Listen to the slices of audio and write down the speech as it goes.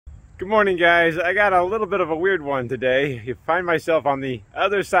Good morning, guys. I got a little bit of a weird one today. You find myself on the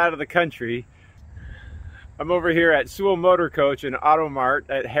other side of the country. I'm over here at Sewell Motorcoach and Auto Mart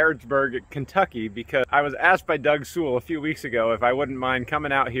at Harrodsburg, Kentucky, because I was asked by Doug Sewell a few weeks ago if I wouldn't mind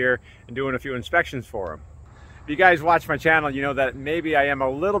coming out here and doing a few inspections for him. If you guys watch my channel, you know that maybe I am a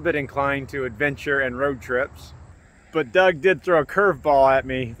little bit inclined to adventure and road trips. But Doug did throw a curveball at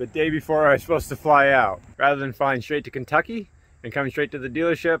me the day before I was supposed to fly out. Rather than flying straight to Kentucky and coming straight to the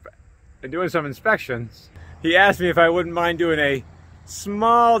dealership and doing some inspections, he asked me if I wouldn't mind doing a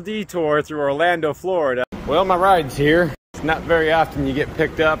small detour through Orlando, Florida. Well, my ride's here. It's not very often you get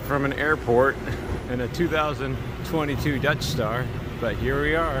picked up from an airport in a 2022 Dutch Star, but here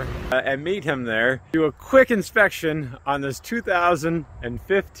we are. And meet him there. Do a quick inspection on this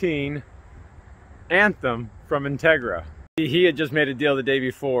 2015 Anthem from Integra. He had just made a deal the day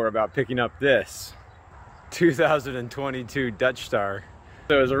before about picking up this 2022 Dutch Star.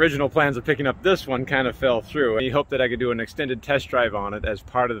 So his original plans of picking up this one kind of fell through. He hoped that I could do an extended test drive on it as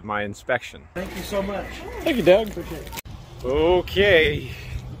part of my inspection. Thank you so much. Thank you, Doug. Appreciate it. Okay.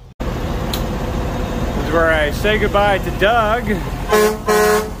 This is where I say goodbye to Doug.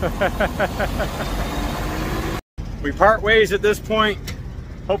 We part ways at this point.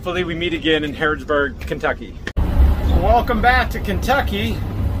 Hopefully we meet again in Harrodsburg, Kentucky. Welcome back to Kentucky.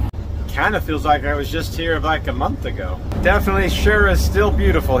 Kind of feels like I was just here like a month ago. Definitely sure is still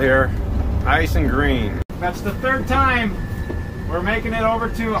beautiful here. Nice and green. That's the third time we're making it over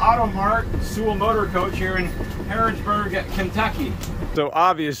to Auto Mart, Sewell Motorcoach here in Harrodsburg, Kentucky. So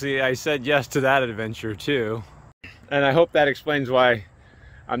obviously I said yes to that adventure too. And I hope that explains why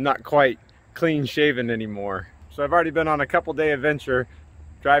I'm not quite clean shaven anymore. So I've already been on a couple-day adventure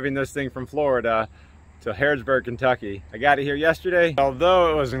driving this thing from Florida to Harrodsburg, Kentucky. I got it here yesterday.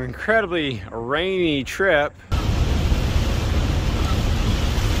 Although it was an incredibly rainy trip,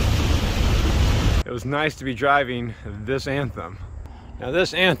 it was nice to be driving this Anthem. Now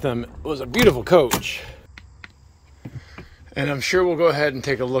this Anthem was a beautiful coach, and I'm sure we'll go ahead and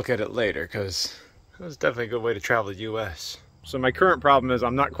take a look at it later because it was definitely a good way to travel the US. So my current problem is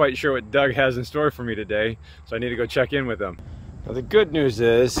I'm not quite sure what Doug has in store for me today, so I need to go check in with him. Now the good news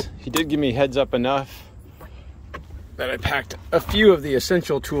is he did give me heads up enough that I packed a few of the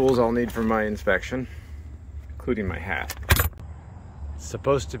essential tools I'll need for my inspection, including my hat. It's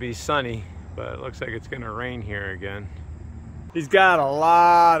supposed to be sunny, but it looks like it's gonna rain here again. He's got a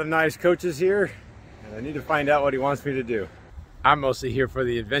lot of nice coaches here, and I need to find out what he wants me to do. I'm mostly here for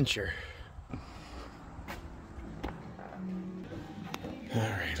the adventure. All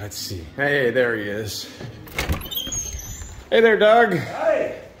right, let's see. Hey, there he is. Hey there, Doug.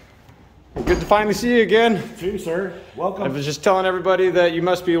 Hi. Good to finally see you again. You too, sir. Welcome. I was just telling everybody that you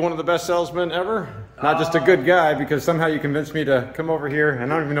must be one of the best salesmen ever. Not just a good guy, because somehow you convinced me to come over here, and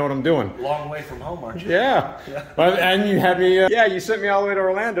I don't even know what I'm doing. Long way from home, aren't you? Yeah. Well, and you had me, yeah, you sent me all the way to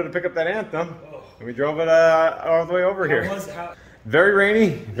Orlando to pick up that Anthem, and we drove it all the way over here. Very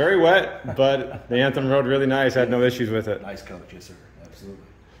rainy, very wet, but the Anthem rode really nice. I had no issues with it. Nice coach, yes, sir. Absolutely.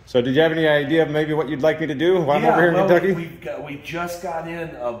 So did you have any idea of maybe what you'd like me to do while I'm over here in Kentucky? We just got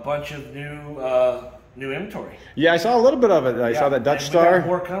in a bunch of new inventory. Yeah, I saw a little bit of it. I saw that Dutch Star. Got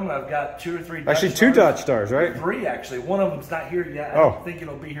more coming. I've got 2 or 3 Dutch Actually, 2 Stars. Dutch Stars, right? 3, actually. One of them's not here yet. I don't think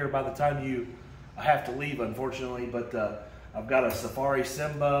it'll be here by the time you have to leave, unfortunately. But I've got a Safari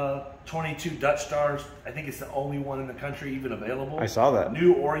Simba, 22 Dutch Stars. I think it's the only one in the country even available. I saw that.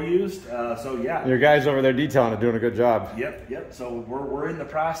 New or used. So yeah. Your guys over there detailing are doing a good job. Yep. So we're in the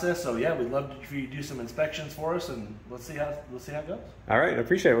process. So yeah, we'd love for you to do some inspections for us, and let's see how it goes. All right, I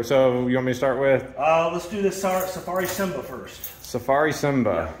appreciate it. So you want me to start with? Let's do this Safari Simba first. Safari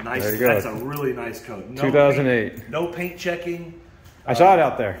Simba. Yeah, nice. There you go. That's a really nice coach. No 2008. Paint, no paint checking. I saw it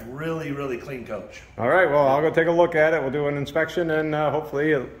out there. Really, really clean coach. All right, well, I'll go take a look at it. We'll do an inspection, and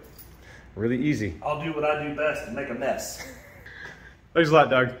hopefully really easy. I'll do what I do best and make a mess. Thanks a lot,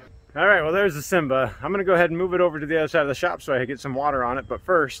 Doug. All right, well, there's the Simba. I'm going to go ahead and move it over to the other side of the shop so I can get some water on it. But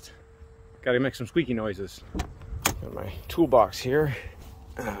first, got to make some squeaky noises. Got my toolbox here.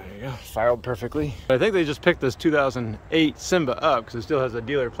 There you go, filed perfectly. I think they just picked this 2008 Simba up because it still has a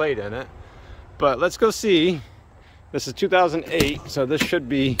dealer plate in it. But let's go see. This is 2008, so this should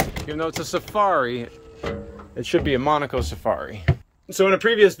be, even though it's a Safari, it should be a Monaco Safari. So in a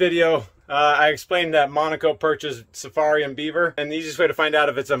previous video, I explained that Monaco purchased Safari and Beaver, and the easiest way to find out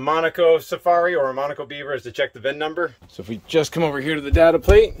if it's a Monaco Safari or a Monaco Beaver is to check the VIN number. So if we just come over here to the data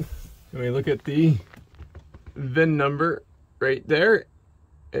plate, and we look at the VIN number right there,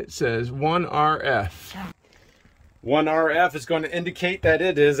 it says 1RF. One RF is going to indicate that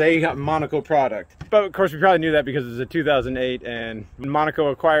it is a Monaco product. But of course we probably knew that because it's a 2008 and Monaco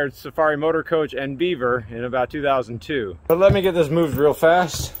acquired Safari Motorcoach and Beaver in about 2002. But let me get this moved real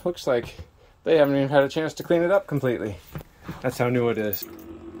fast. Looks like they haven't even had a chance to clean it up completely. That's how new it is.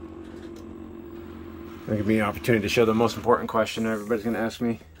 It'll give me an opportunity to show the most important question everybody's going to ask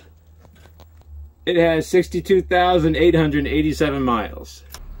me. It has 62,887 miles.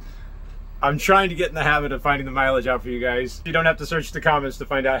 I'm trying to get in the habit of finding the mileage out for you guys. You don't have to search the comments to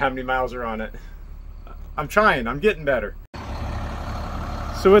find out how many miles are on it. I'm trying, I'm getting better.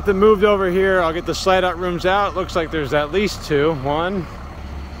 So with it moved over here, I'll get the slide out rooms out. Looks like there's at least two. 1,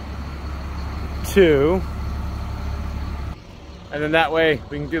 2. And then that way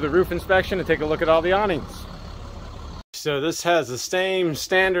we can do the roof inspection and take a look at all the awnings. So this has the same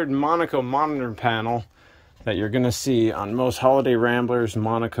standard Monaco monitor panel that you're gonna see on most Holiday Ramblers,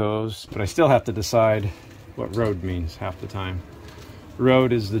 Monacos, but I still have to decide what road means half the time.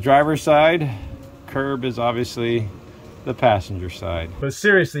 Road is the driver's side, curb is obviously the passenger side. But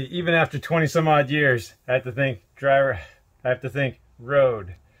seriously, even after 20 some odd years, I have to think driver, I have to think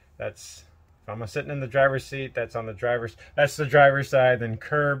road. That's, if I'm sitting in the driver's seat, that's on the driver's, that's the driver's side, then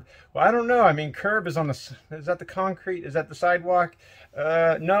curb. Well, I don't know, I mean, curb is on the, is that the concrete? Is that the sidewalk?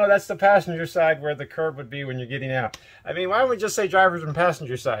 No, that's the passenger side where the curb would be when you're getting out. I mean, why don't we just say drivers and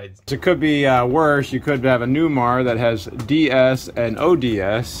passenger sides? It could be worse. You could have a Newmar that has DS and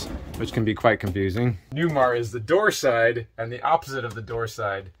ODS, which can be quite confusing. Newmar is the door side and the opposite of the door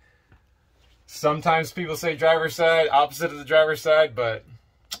side. Sometimes people say driver's side, opposite of the driver's side, but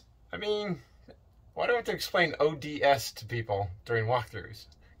I mean, why do I have to explain ODS to people during walkthroughs?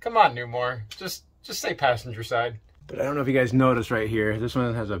 Come on, Newmar, just say passenger side. But I don't know if you guys noticed right here, this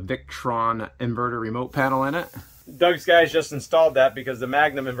one has a Victron inverter remote panel in it. Doug's guys just installed that because the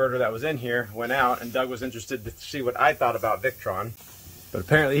Magnum inverter that was in here went out, and Doug was interested to see what I thought about Victron. But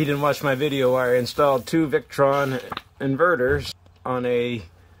apparently he didn't watch my video where I installed 2 Victron inverters on a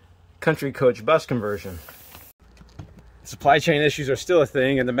country coach bus conversion. Supply chain issues are still a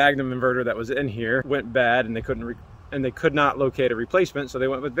thing, and the Magnum inverter that was in here went bad, and they could not locate a replacement, so they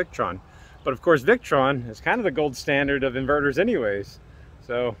went with Victron. But of course, Victron is kind of the gold standard of inverters anyways.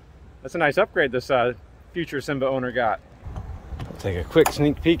 So that's a nice upgrade this future Simba owner got. I'll take a quick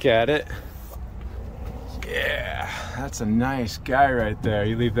sneak peek at it. Yeah, that's a nice guy right there.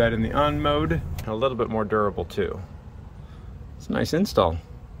 You leave that in the on mode. A little bit more durable too. It's a nice install.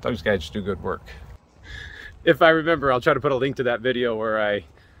 Those guys do good work. If I remember, I'll try to put a link to that video where I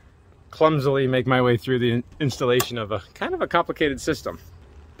clumsily make my way through the installation of a kind of a complicated system.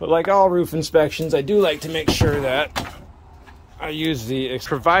 But like all roof inspections, I do like to make sure that I use the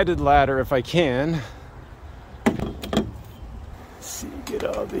provided ladder if I can. Let's see, get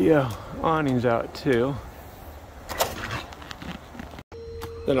all the awnings out too.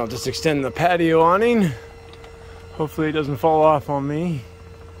 Then I'll just extend the patio awning. Hopefully it doesn't fall off on me.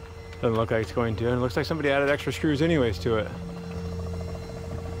 Doesn't look like it's going to, and it looks like somebody added extra screws anyways to it.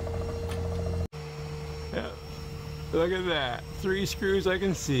 Yeah. Look at that, 3 screws I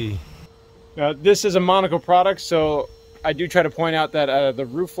can see. Now this is a Monaco product, so I do try to point out that the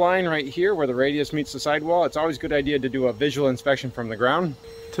roof line right here where the radius meets the sidewall, it's always a good idea to do a visual inspection from the ground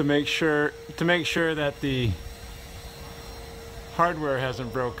to make sure that the hardware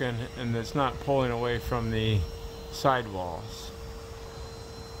hasn't broken and it's not pulling away from the sidewalls.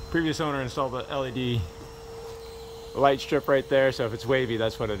 Previous owner installed the LED light strip right there, so if it's wavy,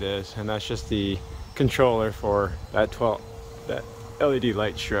 that's what it is, and that's just the controller for that LED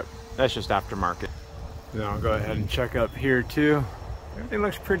light strip. That's just aftermarket. Now I'll go ahead and check up here too. Everything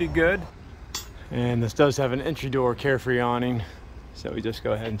looks pretty good. And this does have an entry door carefree awning. So we just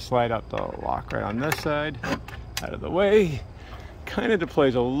go ahead and slide up the lock right on this side, out of the way. Kind of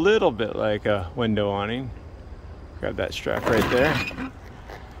displays a little bit like a window awning. Grab that strap right there.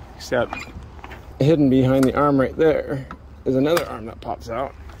 Except hidden behind the arm right there is another arm that pops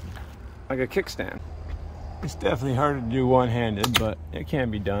out like a kickstand. It's definitely harder to do one-handed, but it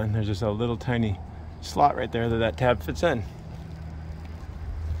can be done. There's just a little tiny slot right there that tab fits in.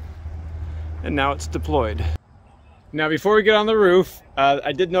 And now it's deployed. Now before we get on the roof,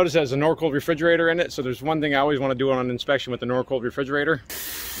 I did notice there's a Norcold refrigerator in it, so there's one thing I always want to do on an inspection with the Norcold refrigerator.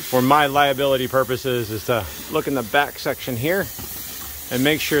 For my liability purposes is to look in the back section here and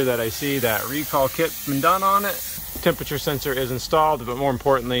make sure that I see that recall kit's been done on it. Temperature sensor is installed, but more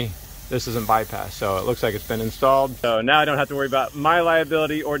importantly, this isn't bypassed, so it looks like it's been installed. So now I don't have to worry about my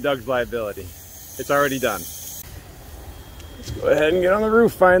liability or Doug's liability. It's already done. Let's go ahead and get on the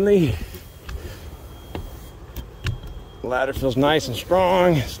roof finally. The ladder feels nice and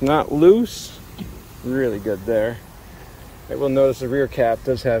strong. It's not loose. Really good there. I will notice the rear cap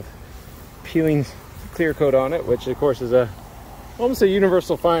does have peeling clear coat on it, which of course is almost a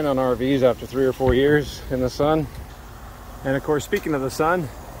universal find on RVs after 3 or 4 years in the sun. And of course, speaking of the sun,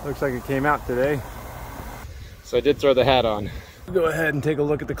 looks like it came out today. So I did throw the hat on. Go ahead and take a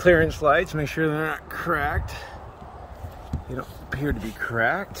look at the clearance lights, make sure they're not cracked. They don't appear to be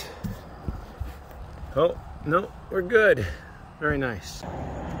cracked. Oh, no, we're good. Very nice.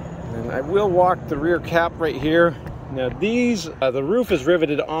 And I will walk the rear cap right here. Now these, the roof is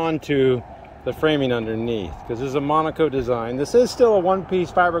riveted onto the framing underneath because this is a Monaco design. This is still a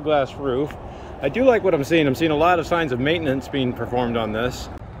one-piece fiberglass roof. I do like what I'm seeing. I'm seeing a lot of signs of maintenance being performed on this.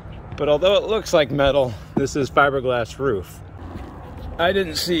 But although it looks like metal, this is fiberglass roof. I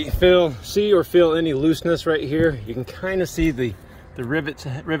didn't see or feel any looseness right here. You can kind of see the rivet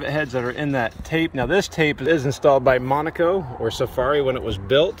heads that are in that tape. Now this tape is installed by Monaco or Safari when it was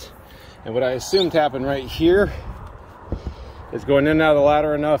built. And what I assumed happened right here is going in and out of the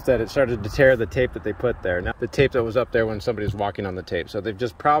ladder enough that it started to tear the tape that they put there. Now the tape that was up there when somebody was walking on the tape. So they've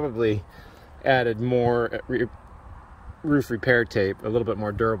just probably added more roof repair tape, a little bit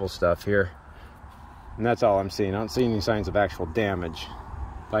more durable stuff here. And that's all I'm seeing. I don't see any signs of actual damage.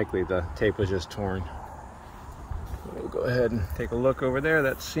 Likely the tape was just torn. We'll go ahead and take a look over there.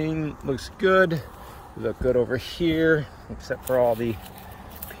 That scene looks good. We look good over here, except for all the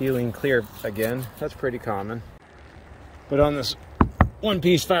peeling clear again. That's pretty common. But on this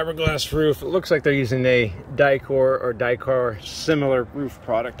one-piece fiberglass roof, it looks like they're using a Dicor similar roof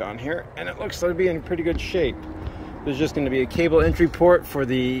product on here, and it looks to be in pretty good shape. There's just going to be a cable entry port for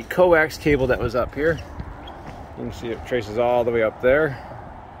the coax cable that was up here. You can see it traces all the way up there.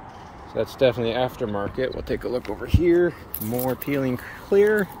 So that's definitely aftermarket. We'll take a look over here. More peeling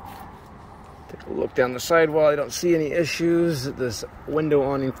clear. Take a look down the sidewall. I don't see any issues. This window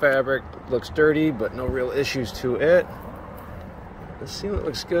awning fabric looks dirty, but no real issues to it. The sealant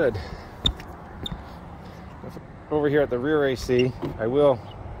looks good. Over here at the rear AC, I will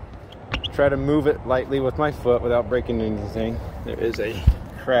try to move it lightly with my foot without breaking anything. There is a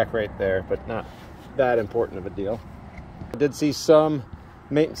crack right there, but not that important of a deal. I did see some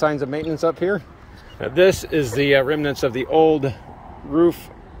signs of maintenance up here. Now this is the remnants of the old roof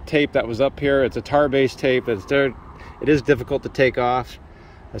tape that was up here. It's a tar-based tape. It is difficult to take off.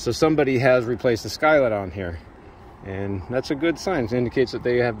 So somebody has replaced the skylight on here. And that's a good sign. It indicates that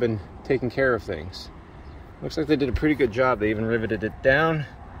they have been taking care of things. Looks like they did a pretty good job. They even riveted it down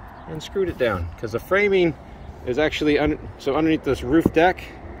and screwed it down, because the framing is actually so underneath this roof deck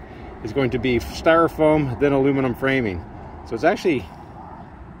is going to be styrofoam, then aluminum framing. So it's actually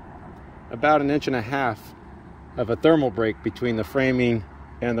about 1.5 inches of a thermal break between the framing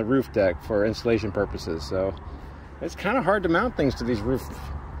and the roof deck for insulation purposes. So it's kind of hard to mount things to these roofs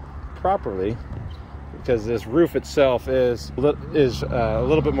properly, because this roof itself is a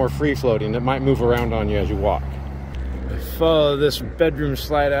little bit more free floating. It might move around on you as you walk. Follow this bedroom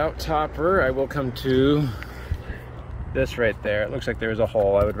slide out topper. I will come to this right there. It looks like there's a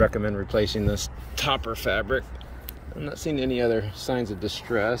hole. I would recommend replacing this topper fabric. I'm not seeing any other signs of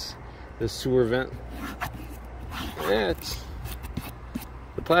distress. This sewer vent,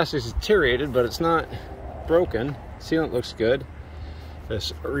 the plastic's deteriorated, but it's not broken. Sealant looks good.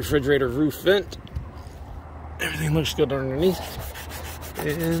 This refrigerator roof vent, everything looks good underneath,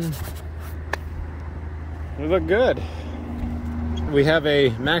 and we look good. We have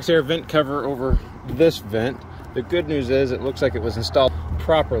a max air vent cover over this vent. The good news is it looks like it was installed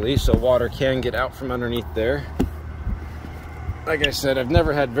properly, so water can get out from underneath there. Like I said, I've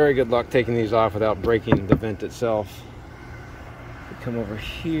never had very good luck taking these off without breaking the vent itself. We come over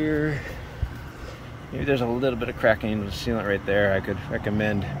here. Maybe there's a little bit of cracking in the sealant right there. I could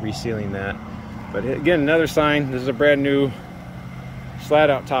recommend resealing that. But again, another sign, this is a brand new slide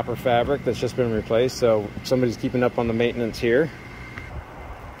out topper fabric that's just been replaced, so somebody's keeping up on the maintenance here.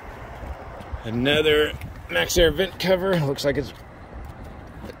 Another max air vent cover. Looks like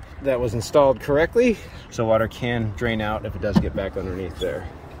that was installed correctly, so water can drain out if it does get back underneath there.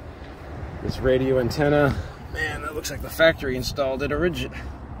 This radio antenna, man, that looks like the factory installed it originally.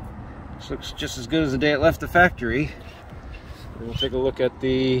 This looks just as good as the day it left the factory. And we'll take a look at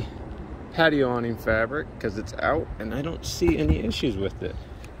the patio awning fabric, because it's out and I don't see any issues with it.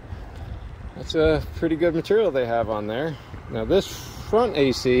 That's a pretty good material they have on there. Now this front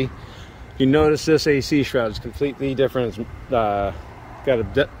AC, you notice this AC shroud is completely different. It's got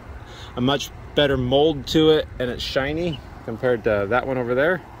a much better mold to it, and it's shiny compared to that one over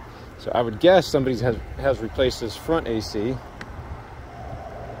there. So I would guess somebody has replaced this front AC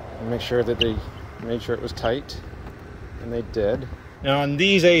and make sure that they made sure it was tight, and they did. Now on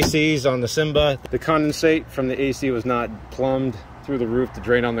these ACs, on the Simba, the condensate from the AC was not plumbed through the roof to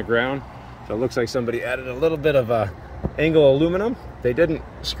drain on the ground. So it looks like somebody added a little bit of angle aluminum. They didn't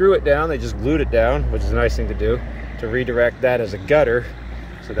screw it down, they just glued it down, which is a nice thing to do, to redirect that as a gutter,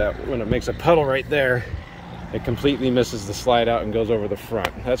 so that when it makes a puddle right there, it completely misses the slide out and goes over the front.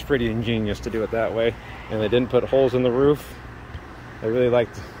 That's pretty ingenious to do it that way. And they didn't put holes in the roof. I really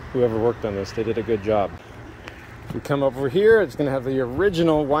liked whoever worked on this. They did a good job. If you come over here, it's going to have the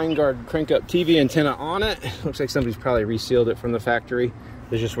original Winegard crank-up TV antenna on it. Looks like somebody's probably resealed it from the factory.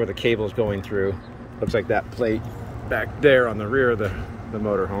 This is just where the cable's going through. Looks like that plate back there on the rear of the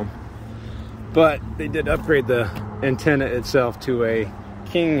motorhome. But they did upgrade the antenna itself to a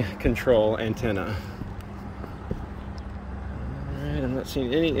King control antenna. Alright, I'm not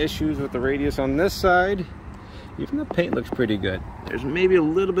seeing any issues with the radius on this side. Even the paint looks pretty good. There's maybe a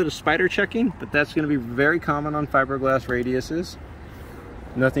little bit of spider checking, but that's going to be very common on fiberglass radiuses.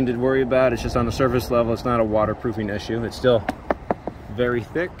 Nothing to worry about. It's just on the surface level. It's not a waterproofing issue. It's still very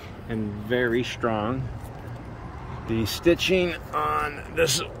thick and very strong. The stitching on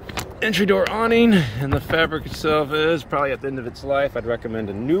this entry door awning and the fabric itself is probably at the end of its life. I'd recommend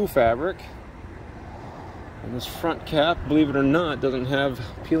a new fabric. And this front cap, believe it or not, doesn't have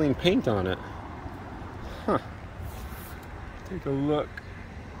peeling paint on it. Huh. Take a look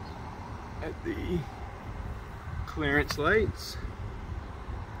at the clearance lights.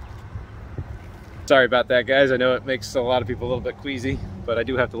 Sorry about that, guys. I know it makes a lot of people a little bit queasy, but I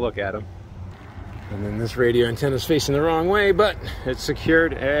do have to look at them. And then this radio antenna is facing the wrong way, but it's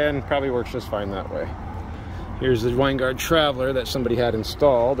secured and probably works just fine that way. Here's the Winegard Traveler that somebody had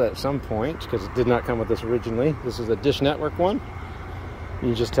installed at some point, because it did not come with this originally. This is a Dish Network one. You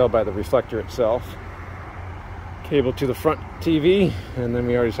can just tell by the reflector itself. Cable to the front TV, and then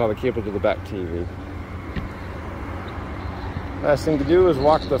we already saw the cable to the back TV. Last thing to do is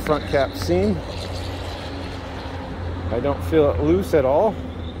walk the front cap seam. I don't feel it loose at all,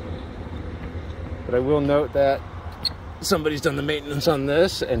 but I will note that somebody's done the maintenance on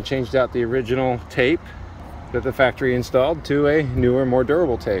this and changed out the original tape that the factory installed to a newer, more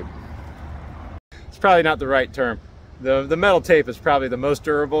durable tape. It's probably not the right term. The metal tape is probably the most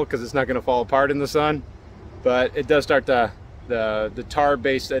durable because it's not going to fall apart in the sun, but it does start to, the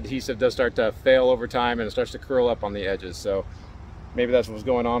tar-based adhesive does start to fail over time, and it starts to curl up on the edges. So maybe that's what's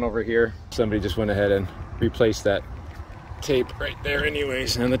going on over here. Somebody just went ahead and replaced that tape right there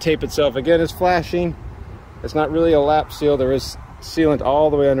anyways. And the tape itself, again, is flashing. It's not really a lap seal. There is sealant all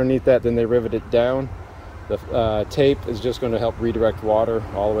the way underneath that, then they rivet it down. The tape is just going to help redirect water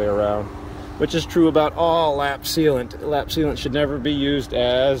all the way around, which is true about all lap sealant. Lap sealant should never be used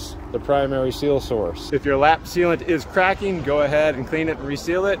as the primary seal source. If your lap sealant is cracking, go ahead and clean it and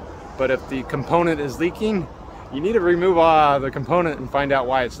reseal it. But if the component is leaking, you need to remove the component and find out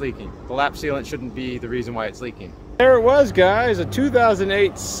why it's leaking. The lap sealant shouldn't be the reason why it's leaking. There it was, guys, a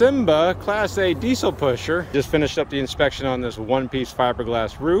 2008 Simba Class A diesel pusher. Just finished up the inspection on this one-piece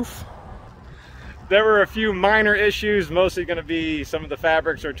fiberglass roof. There were a few minor issues, mostly going to be some of the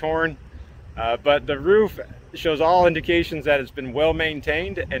fabrics are torn, but the roof shows all indications that it's been well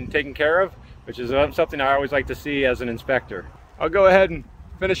maintained and taken care of, which is something I always like to see as an inspector. I'll go ahead and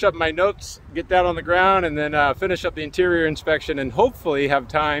finish up my notes, get down on the ground, and then finish up the interior inspection and hopefully have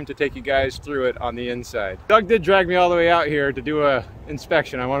time to take you guys through it on the inside. Doug did drag me all the way out here to do an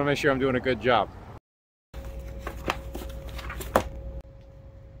inspection. I want to make sure I'm doing a good job.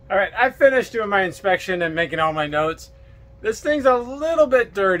 All right, I finished doing my inspection and making all my notes. This thing's a little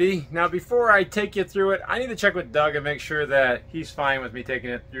bit dirty. Now, before I take you through it, I need to check with Doug and make sure that he's fine with me taking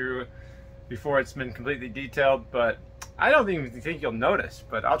it through before it's been completely detailed, but I don't even think you'll notice,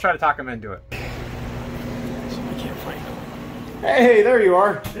 but I'll try to talk him into it. I can't find him. Hey, there you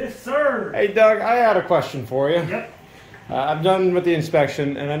are. Yes, sir. Hey, Doug, I had a question for you. Yep. I'm done with the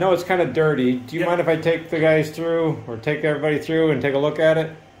inspection, and I know it's kind of dirty. Do you mind if I take the guys through, or take everybody through and take a look at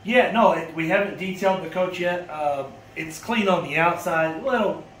it? Yeah, no, we haven't detailed the coach yet. It's clean on the outside.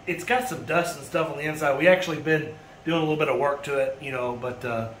 Well, it's got some dust and stuff on the inside. We actually been doing a little bit of work to it, you know, but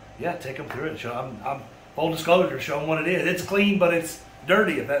yeah, take them through it. Show I'm full disclosure, show them what it is. It's clean, but it's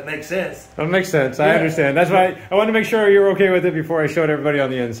dirty, if that makes sense. That makes sense. I understand. That's why I wanted to make sure you were okay with it before I showed everybody on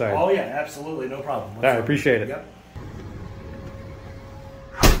the inside. Oh, yeah, absolutely. No problem. All right, appreciate it. Yep.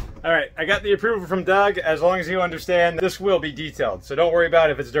 All right, I got the approval from Doug. As long as you understand, this will be detailed, so don't worry about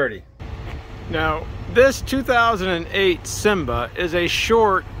it if it's dirty. Now, this 2008 Simba is a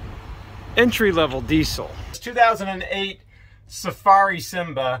short entry-level diesel. This 2008 Safari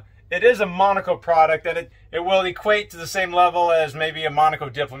Simba, it is a Monaco product, and it will equate to the same level as maybe a Monaco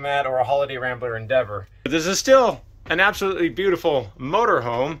Diplomat or a Holiday Rambler Endeavor. But this is still an absolutely beautiful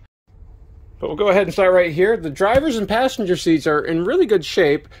motorhome. But we'll go ahead and start right here. The driver's and passenger seats are in really good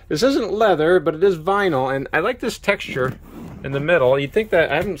shape. This isn't leather, but it is vinyl, and I like this texture in the middle. You'd think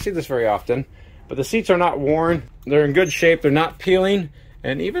that, I haven't seen this very often, but the seats are not worn. They're in good shape. They're not peeling,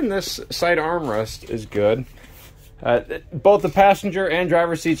 and even this side armrest is good. Both the passenger and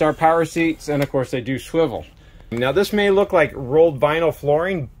driver seats are power seats, and of course they do swivel. Now this may look like rolled vinyl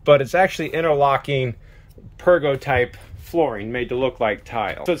flooring, but it's actually interlocking Pergo type flooring made to look like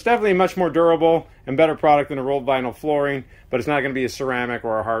tile. So it's definitely much more durable and better product than a rolled vinyl flooring, but it's not going to be a ceramic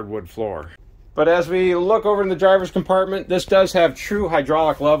or a hardwood floor. But as we look over in the driver's compartment, this does have true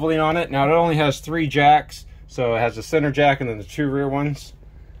hydraulic leveling on it. Now it only has 3 jacks, so it has a center jack and then the 2 rear ones,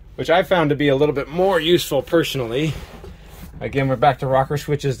 which I found to be a little bit more useful personally. Again, we're back to rocker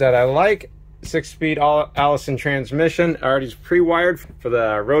switches that I like. 6-speed Allison transmission, already pre-wired for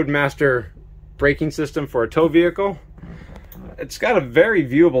the Roadmaster braking system for a tow vehicle. It's got a very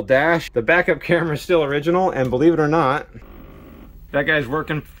viewable dash. The backup camera is still original, and believe it or not, that guy's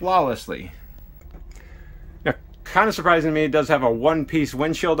working flawlessly. Now, kind of surprising to me, it does have a 1-piece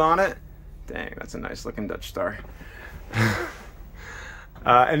windshield on it. Dang, that's a nice looking Dutch Star.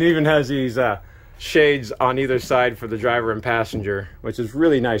 And it even has these shades on either side for the driver and passenger, which is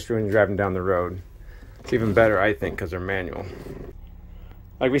really nice when you're driving down the road. It's even better, I think, because they're manual.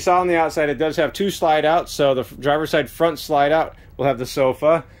 Like we saw on the outside, it does have 2 slide outs, so the driver's side front slide out will have the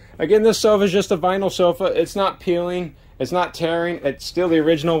sofa. Again, this sofa is just a vinyl sofa. It's not peeling, it's not tearing. It's still the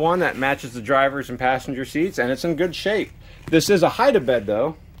original one that matches the driver's and passenger seats, and it's in good shape. This is a hide-a-bed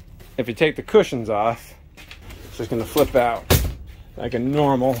though. If you take the cushions off, it's just going to flip out like a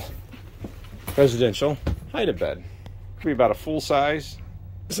normal residential hide-a-bed. Could be about a full size.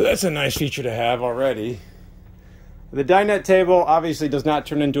 So that's a nice feature to have already. The dinette table obviously does not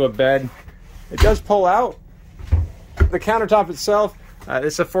turn into a bed. It does pull out. The countertop itself,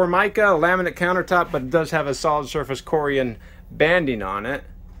 it's a Formica laminate countertop, but it does have a solid surface Corian banding on it.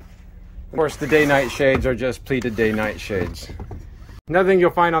 Of course, the day-night shades are just pleated day-night shades. Another thing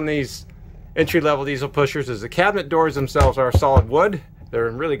you'll find on these entry-level diesel pushers is the cabinet doors themselves are solid wood. They're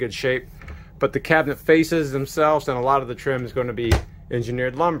in really good shape, but the cabinet faces themselves and a lot of the trim is going to be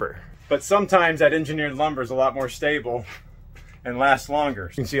engineered lumber. But sometimes that engineered lumber is a lot more stable and lasts longer.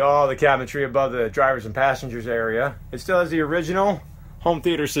 You can see all the cabinetry above the drivers and passengers area. It still has the original home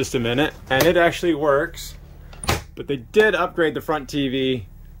theater system in it, and it actually works. But they did upgrade the front TV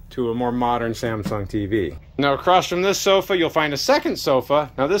to a more modern Samsung TV. Now across from this sofa, you'll find a second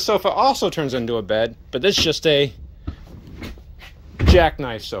sofa. Now this sofa also turns into a bed, but this is just a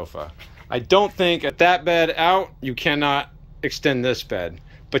jackknife sofa. I don't think at that bed out, you cannot extend this bed.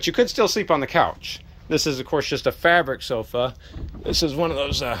 But you could still sleep on the couch. This is, of course, just a fabric sofa. This is one of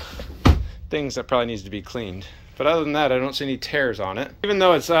those things that probably needs to be cleaned. But other than that, I don't see any tears on it. Even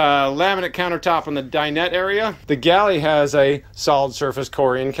though it's a laminate countertop in the dinette area, the galley has a solid surface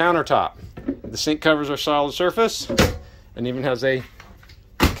Corian countertop. The sink covers are solid surface, and even has a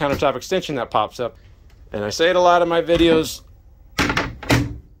countertop extension that pops up. And I say it a lot in my videos,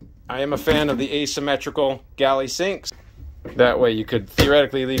 I am a fan of the asymmetrical galley sinks. That way you could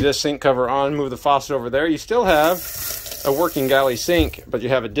theoretically leave this sink cover on, move the faucet over there. You still have a working galley sink, but you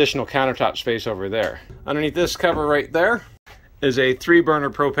have additional countertop space over there. Underneath this cover right there is a 3-burner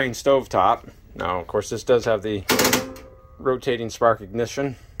propane stovetop. Now, of course, this does have the rotating spark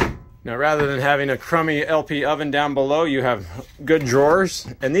ignition. Now, rather than having a crummy LP oven down below, you have good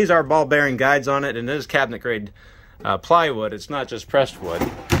drawers. And these are ball bearing guides on it, and it is cabinet grade plywood. It's not just pressed wood.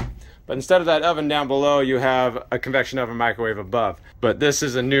 But instead of that oven down below, you have a convection oven microwave above. But this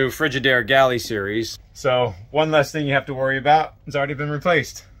is a new Frigidaire Galley series. So one less thing you have to worry about has already been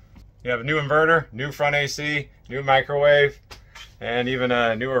replaced. You have a new inverter, new front AC, new microwave, and even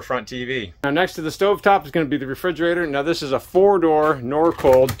a newer front TV. Now next to the stovetop is going to be the refrigerator. Now this is a 4-door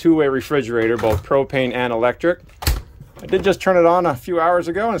Norcold 2-way refrigerator, both propane and electric. I did just turn it on a few hours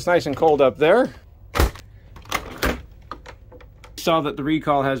ago and it's nice and cold up there. Saw that the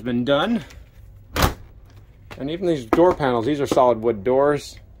recall has been done. And even these door panels, these are solid wood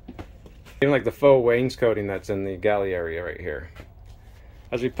doors. Even like the faux wainscoting that's in the galley area right here.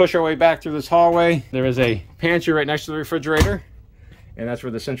 As we push our way back through this hallway, there is a pantry right next to the refrigerator. And that's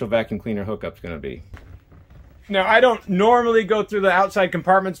where the central vacuum cleaner hookup's going to be. Now, I don't normally go through the outside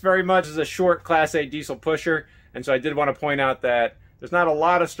compartments very much as a short Class 8 diesel pusher. And so I did want to point out that there's not a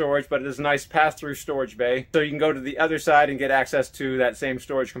lot of storage, but it is a nice pass-through storage bay. So you can go to the other side and get access to that same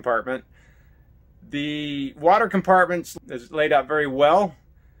storage compartment. The water compartment is laid out very well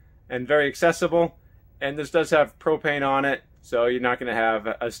and very accessible. And this does have propane on it, so you're not going to have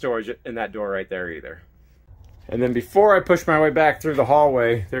a storage in that door right there either. And then before I push my way back through the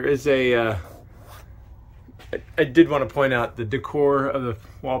hallway, there is a, I did want to point out the decor of the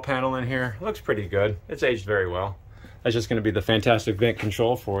wall panel in here. It looks pretty good. It's aged very well. That's just going to be the Fantastic Vent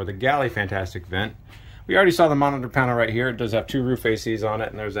control for the galley Fantastic Vent. We already saw the monitor panel right here. It does have 2 roof ACs on it,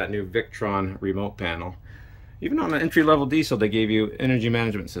 and there's that new Victron remote panel. Even on the entry-level diesel, they gave you energy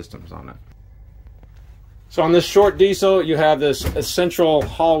management systems on it. So on this short diesel, you have this central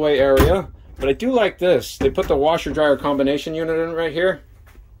hallway area, but I do like this. They put the washer-dryer combination unit in right here,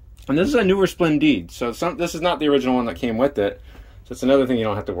 and this is a newer Splendide, so this is not the original one that came with it, so it's another thing you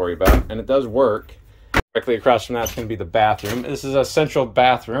don't have to worry about, and it does work. Directly across from that is going to be the bathroom. This is a central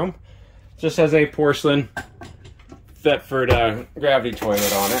bathroom. Just has a porcelain Thetford gravity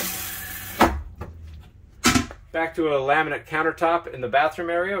toilet on it. Back to a laminate countertop in the bathroom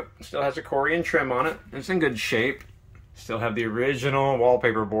area. Still has a Corian trim on it. It's in good shape. Still have the original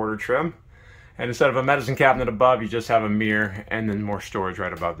wallpaper border trim. And instead of a medicine cabinet above, you just have a mirror and then more storage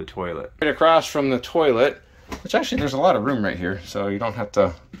right above the toilet. Right across from the toilet, which actually there's a lot of room right here, so you don't have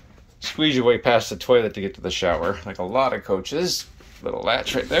to squeeze your way past the toilet to get to the shower, like a lot of coaches. Little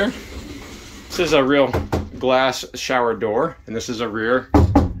latch right there. This is a real glass shower door, and this is a rear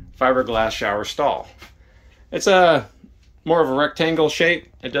fiberglass shower stall. It's a more of a rectangle shape.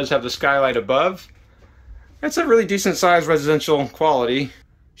 It does have the skylight above. It's a really decent sized residential quality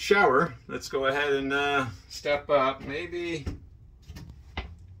shower. Let's go ahead and step up maybe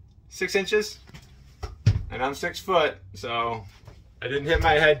 6 inches. And I'm 6 foot, so I didn't hit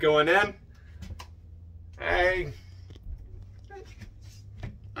my head going in.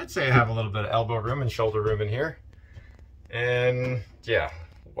 I'd say I have a little bit of elbow room and shoulder room in here. And yeah,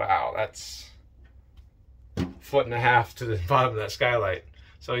 wow, that's 1.5 feet to the bottom of that skylight.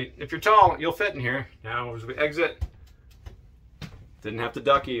 So if you're tall, you'll fit in here. Now as we exit, didn't have to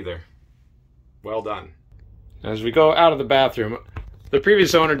duck either. Well done. As we go out of the bathroom, the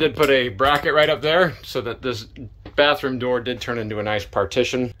previous owner did put a bracket right up there so that this bathroom door did turn into a nice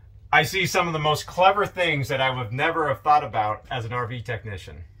partition. I see some of the most clever things that I would never have thought about as an RV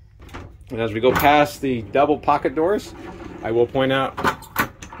technician. And as we go past the double pocket doors, I will point out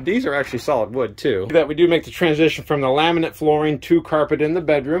these are actually solid wood too. That we do make the transition from the laminate flooring to carpet in the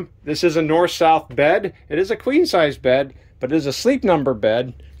bedroom. This is a north-south bed. It is a queen size bed, but it is a sleep number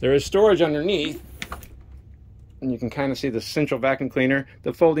bed. There is storage underneath. And you can kind of see the central vacuum cleaner,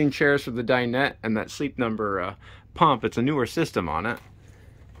 the folding chairs for the dinette, and that sleep number pump. It's a newer system on it.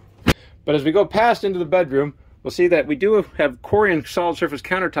 But as we go past into the bedroom, we'll see that we do have Corian solid surface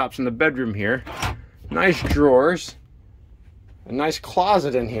countertops in the bedroom here. Nice drawers. A nice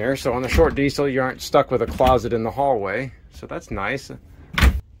closet in here, so on the short diesel you aren't stuck with a closet in the hallway. So that's nice.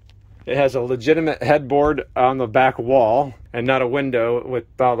 It has a legitimate headboard on the back wall and not a window with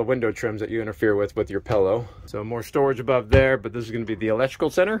all the window trims that you interfere with your pillow. So more storage above there, but this is going to be the electrical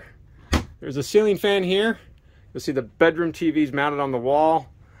center. There's a ceiling fan here. You'll see the bedroom TV's mounted on the wall.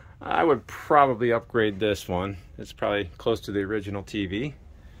 I would probably upgrade this one. It's probably close to the original TV.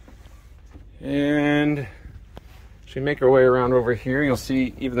 And as we make our way around over here, you'll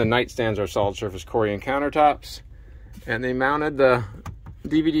see even the nightstands are solid surface Corian countertops. And they mounted the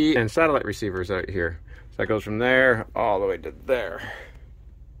DVD and satellite receivers out here. So that goes from there all the way to there.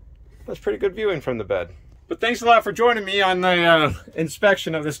 That's pretty good viewing from the bed. But thanks a lot for joining me on the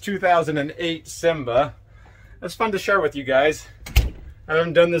inspection of this 2008 Simba. That's fun to share with you guys. I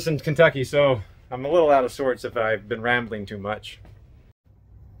haven't done this in Kentucky, so I'm a little out of sorts if I've been rambling too much.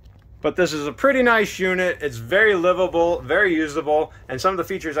 But this is a pretty nice unit. It's very livable, very usable, and some of the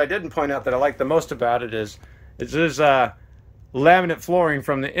features I didn't point out that I like the most about it is laminate flooring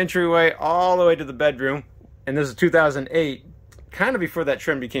from the entryway all the way to the bedroom. And this is 2008, kind of before that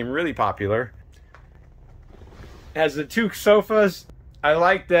trim became really popular. It has the 2 sofas. I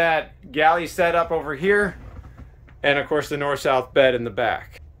like that galley setup over here. And of course the north-south bed in the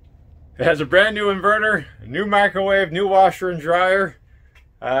back. It has a brand new inverter, a new microwave, new washer and dryer.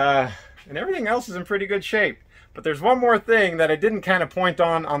 And everything else is in pretty good shape. But there's one more thing that I didn't kind of point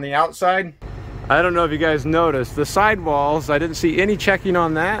on the outside. I don't know if you guys noticed, the sidewalls, I didn't see any checking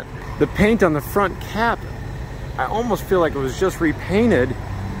on that. The paint on the front cap, I almost feel like it was just repainted,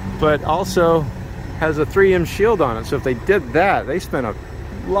 but also has a 3M shield on it. So if they did that, they spent a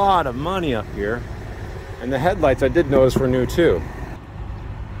lot of money up here. And the headlights I did notice were new too.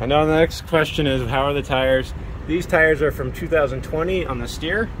 I know the next question is, how are the tires? These tires are from 2020 on the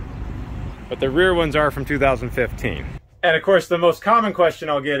steer, but the rear ones are from 2015. And of course, the most common question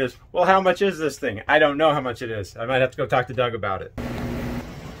I'll get is, well, how much is this thing? I don't know how much it is. I might have to go talk to Doug about it.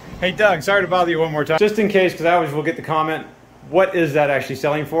 Hey Doug, sorry to bother you one more time. Just in case, because I always will get the comment, what is that actually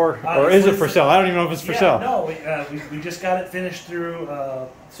selling for? Or is it for sale? I don't even know if it's for sale. No, we just got it finished through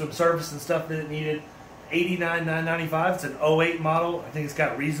some service and stuff that it needed. $89,995. It's an 08 model. I think it's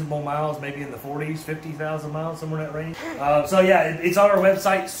got reasonable miles, maybe in the 40s, 50,000 miles, somewhere in that range. So yeah, it's on our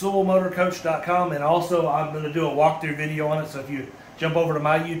website, SewellMotorcoach.com, and also I'm going to do a walkthrough video on it. So if you jump over to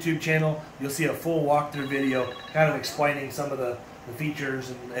my YouTube channel, you'll see a full walkthrough video, kind of explaining some of the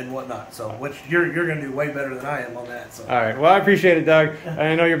features and whatnot. So which you're going to do way better than I am on that. So. All right. Well, I appreciate it, Doug.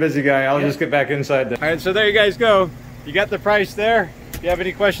 I know you're a busy guy. I'll just get back inside there. All right. So there you guys go. You got the price there. If you have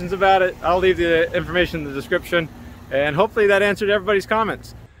any questions about it, I'll leave the information in the description, and hopefully that answered everybody's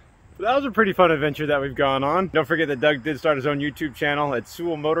comments. So that was a pretty fun adventure that we've gone on. Don't forget that Doug did start his own YouTube channel at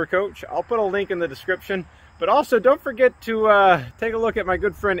Sewell Motorcoach. I'll put a link in the description, but also don't forget to take a look at my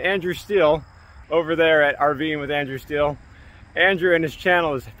good friend Andrew Steele over there at RVing with Andrew Steele. Andrew and his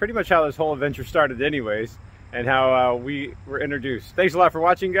channel is pretty much how this whole adventure started anyways, and how we were introduced. Thanks a lot for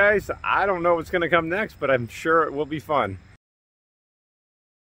watching, guys. I don't know what's going to come next, but I'm sure it will be fun.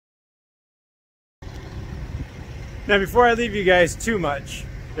 Now, before I leave you guys too much,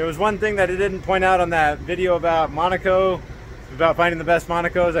 there was one thing that I didn't point out on that video about Monaco, about finding the best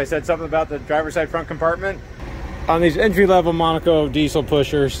Monacos. I said something about the driver's side front compartment. On these entry-level Monaco diesel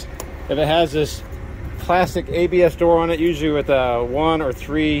pushers, if it has this plastic ABS door on it, usually with 1 or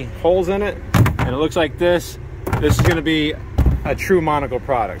 3 holes in it, and it looks like this is going to be a true Monaco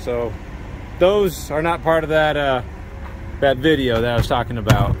product. So those are not part of that that video that I was talking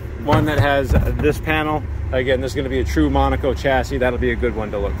about. One that has this panel, again, this is going to be a true Monaco chassis. That'll be a good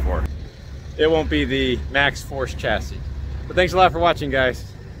one to look for. It won't be the Max Force chassis. But thanks a lot for watching, guys.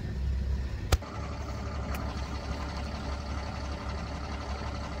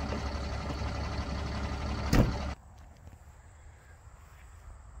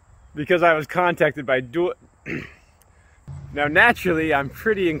 Because I was contacted by Now, naturally, I'm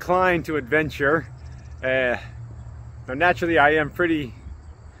pretty inclined to adventure. Naturally, I am.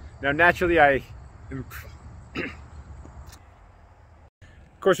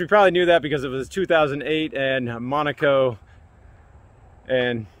 Of course, we probably knew that because it was 2008 and Monaco,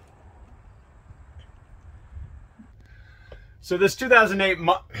 and so this 2008.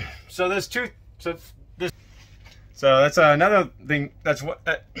 So that's another thing. That's what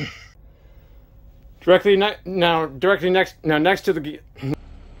next to the.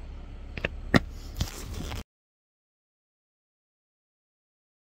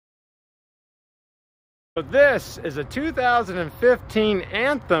 So this is a 2015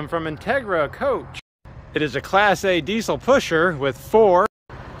 Anthem from Integra Coach. It is a Class A diesel pusher with 4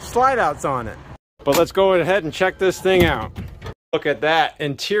 slide outs on it. But let's go ahead and check this thing out. Look at that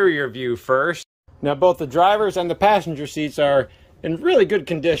interior view first. Now both the driver's and the passenger seats are in really good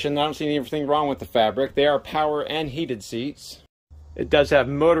condition. I don't see anything wrong with the fabric. They are power and heated seats. It does have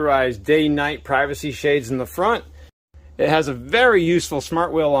motorized day-night privacy shades in the front. It has a very useful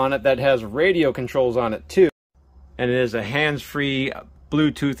smart wheel on it that has radio controls on it too. And it is a hands-free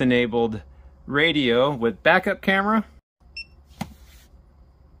Bluetooth enabled radio with backup camera.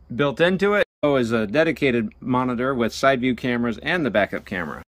 Built into it is a dedicated monitor with side view cameras and the backup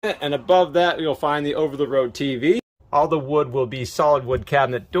camera. And above that you'll find the over-the-road TV. All the wood will be solid wood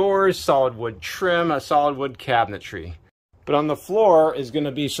cabinet doors, solid wood trim, a solid wood cabinetry. But on the floor is going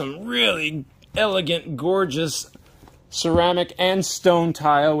to be some really elegant, gorgeous ceramic and stone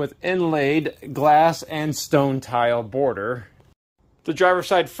tile with inlaid glass and stone tile border. The driver's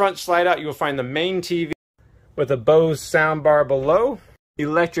side front slide out, you will find the main TV with a Bose soundbar below,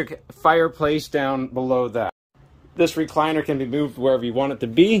 electric fireplace down below that. This recliner can be moved wherever you want it to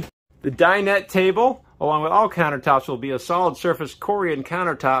be. The dinette table, along with all countertops, will be a solid surface Corian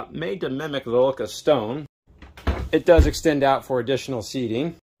countertop made to mimic the look of stone. It does extend out for additional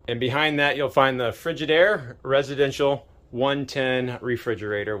seating. And behind that, you'll find the Frigidaire Residential 110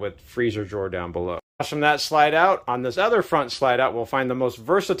 refrigerator with freezer drawer down below. From that slide out, on this other front slide out, we'll find the most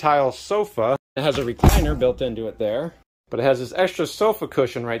versatile sofa. It has a recliner built into it there, but it has this extra sofa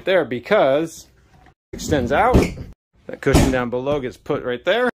cushion right there because it extends out. That cushion down below gets put right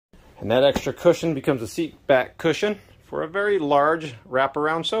there, and that extra cushion becomes a seat back cushion for a very large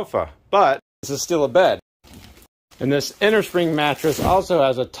wraparound sofa. But this is still a bed. And this inner spring mattress also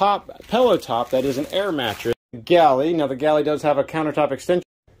has a pillow top that is an air mattress. Galley. Now the galley does have a countertop extension.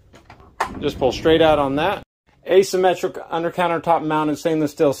 Just pull straight out on that. Asymmetric under countertop mounted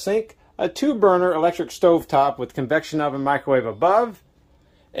stainless steel sink. A 2-burner electric stove top with convection oven microwave above.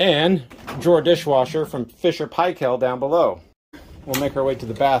 And drawer dishwasher from Fisher Paykel down below. We'll make our way to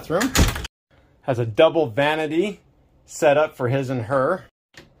the bathroom. Has a double vanity set up for his and her.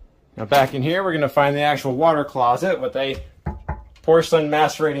 Now back in here, we're going to find the actual water closet with a porcelain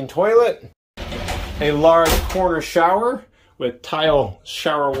macerating toilet, a large corner shower with tile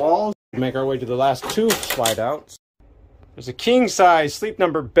shower walls. Make our way to the last two slide outs. There's a king size sleep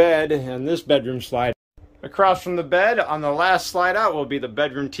number bed and this bedroom slide. Across from the bed on the last slide out will be the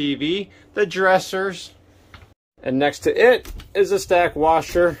bedroom TV, the dressers, and next to it is a stack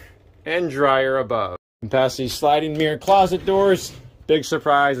washer and dryer above. And past these sliding mirror closet doors, big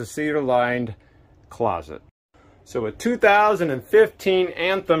surprise, a cedar lined closet. So a 2015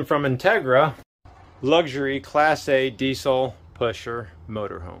 Anthem from Integra, luxury Class A diesel pusher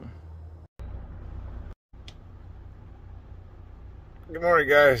motorhome. Good morning,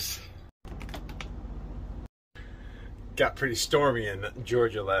 guys. Got pretty stormy in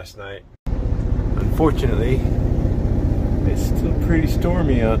Georgia last night. Unfortunately, it's still pretty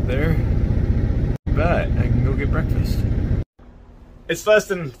stormy out there, but I can go get breakfast. It's less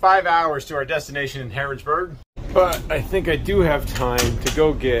than 5 hours to our destination in Harrodsburg, but I think I do have time to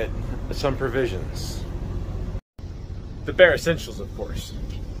go get some provisions. The bare essentials, of course.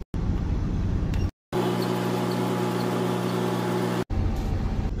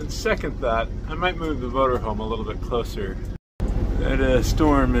 Second thought, I might move the motorhome a little bit closer. That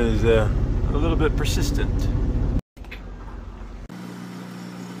storm is a little bit persistent.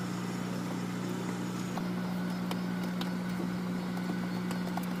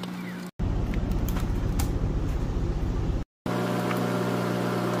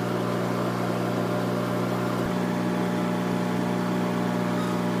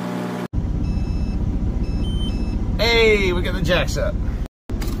 Hey, we got the jacks up.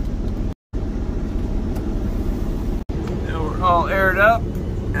 All aired up,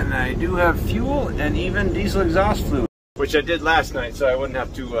 and I do have fuel and even diesel exhaust fluid, which I did last night, so I wouldn't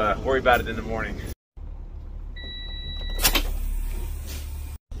have to worry about it in the morning.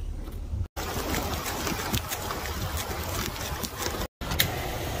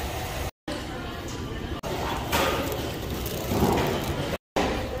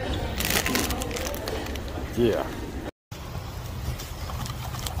 Yeah.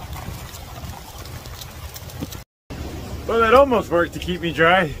 Well, that almost worked to keep me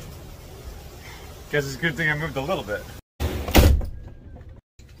dry. Guess it's a good thing I moved a little bit.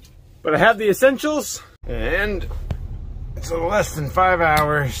 But I have the essentials, and it's a little less than 5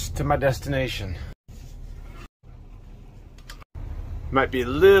 hours to my destination. Might be a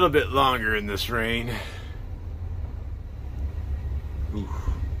little bit longer in this rain. Ooh.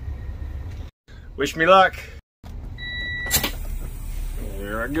 Wish me luck.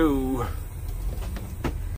 Here I go.